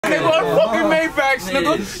nigga, on fucking Maybachs,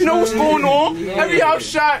 nigga. You know what's going on? Every house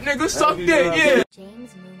shot, nigga, suck dick, yeah.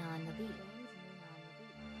 James Moon on the beat.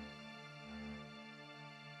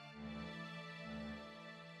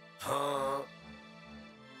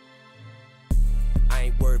 I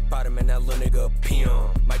ain't worried about him and that little nigga a peon.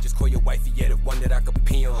 Might just call your wifey, yeah, the one that I could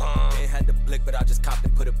pee on. Ain't had the blick, but I just copped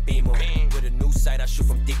and put a beam on. With a new sight, I shoot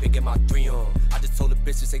from deep and get my 3 on. I just told the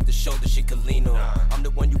bitch this ain't the shoulder she could lean on. I'm the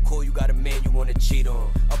one you call, you got a man you wanna cheat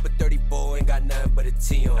on. Up a 30 boy, ain't got nothing but a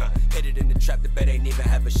T on. Hit it in the trap, the bed ain't even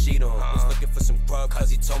have a sheet on. Was looking for some grub, cause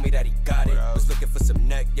he told me that he got it. Was looking for some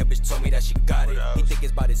neck, your bitch told me that she got it. He think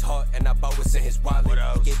it's about his heart, and I bought what's in his wallet.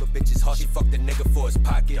 He gave a bitch his heart, she fucked the nigga for his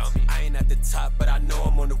pockets. I ain't at the top, but I know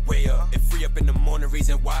I'm on the way up. And free up in the morning,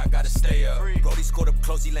 reason why I gotta stay up. Brody scored up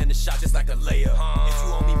close, he landed shot just like a layup. If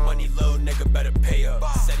you owe me money, little nigga better pay up.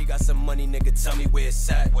 Said he got some money, nigga, tell me where it's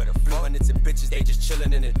at. Blue hundreds and bitches, they just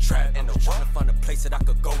chillin' in the trap. And I'm trying to find a place that I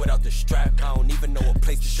could go without the strap. I don't even know a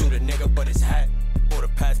place to shoot a nigga but his hat. Bought a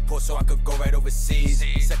passport so I could go right overseas.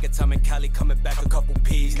 Second time in Cali, coming back a couple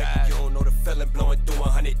P's. Nigga, you don't know the feeling, blowing through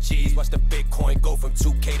 100 G's. Watch the Bitcoin go from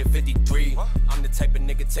 2K to 53. I'm the type of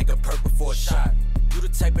nigga take a perk before a shot. You the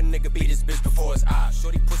type of nigga beat his bitch before his eyes.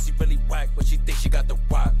 Shorty pussy really whack, but she think she got the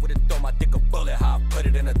rock. Would've thrown my dick a bullet, how I put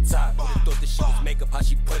it in her top. Would've thought this shit was makeup, how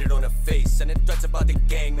she put it on her face. Sending threats about the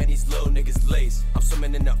gang, man, these little niggas lace. I'm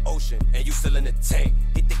swimming in the ocean, and you still in the tank.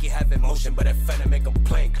 He think he have emotion, but that finna make him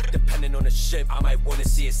plank. Depending on the ship, I might wanna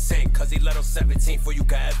see it sink. Cause he let on 17 before you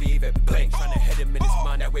can ever even blink. Tryna hit him in his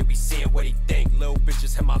mind, that way we seeing what he think. Little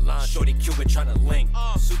bitches hit my line, shorty Cuban tryna link.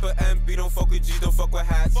 Super MB, don't fuck with G, don't fuck with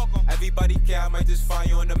hats. Everybody care, I might just find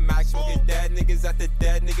you on the max. Smoking dead niggas after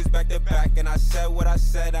dead niggas back to back. And I said what I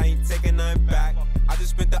said, I ain't taking nothing back. I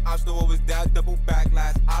just spent the ops, no one was down, double back.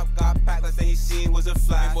 Last op got packed, last thing he seen was a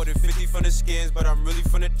flash. Made more than 50 from the skins, but I'm really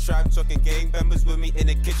from the trap. Talking gang members with me in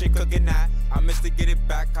the kitchen cooking that. I missed to get it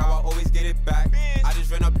back, how I always get it back. I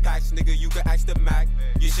just ran up packs, nigga, you can ask the Mac.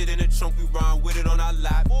 You shit in the trunk, we run with it on our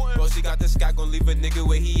lap. Bro, she got the scat, gon' leave a nigga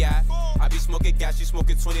where he at. I be smoking gas, you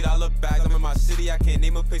smoking $20 bags. I'm in my city, I can't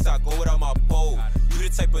name a place I go without my pole. You the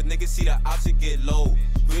type of nigga see the option get low.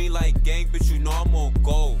 Green light gang, bitch, you know I'm on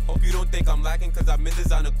go. Hope you don't think I'm lacking, cause I'm in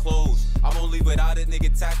designer clothes. I'm only without it,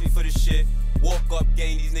 nigga, tax me for the shit. Walk up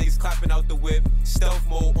gang, these niggas clapping out the whip. Stealth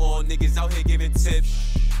mode on, niggas out here giving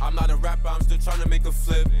tips. I'm not a rapper, I'm still trying to make a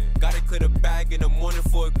flip. Gotta clear the bag in the morning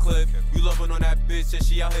for a clip. You loving on that bitch and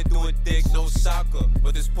she out here doing dicks. No soccer,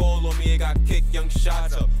 but this pole on me, it got kicked, young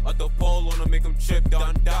shots up. At the pole on her, make him trip.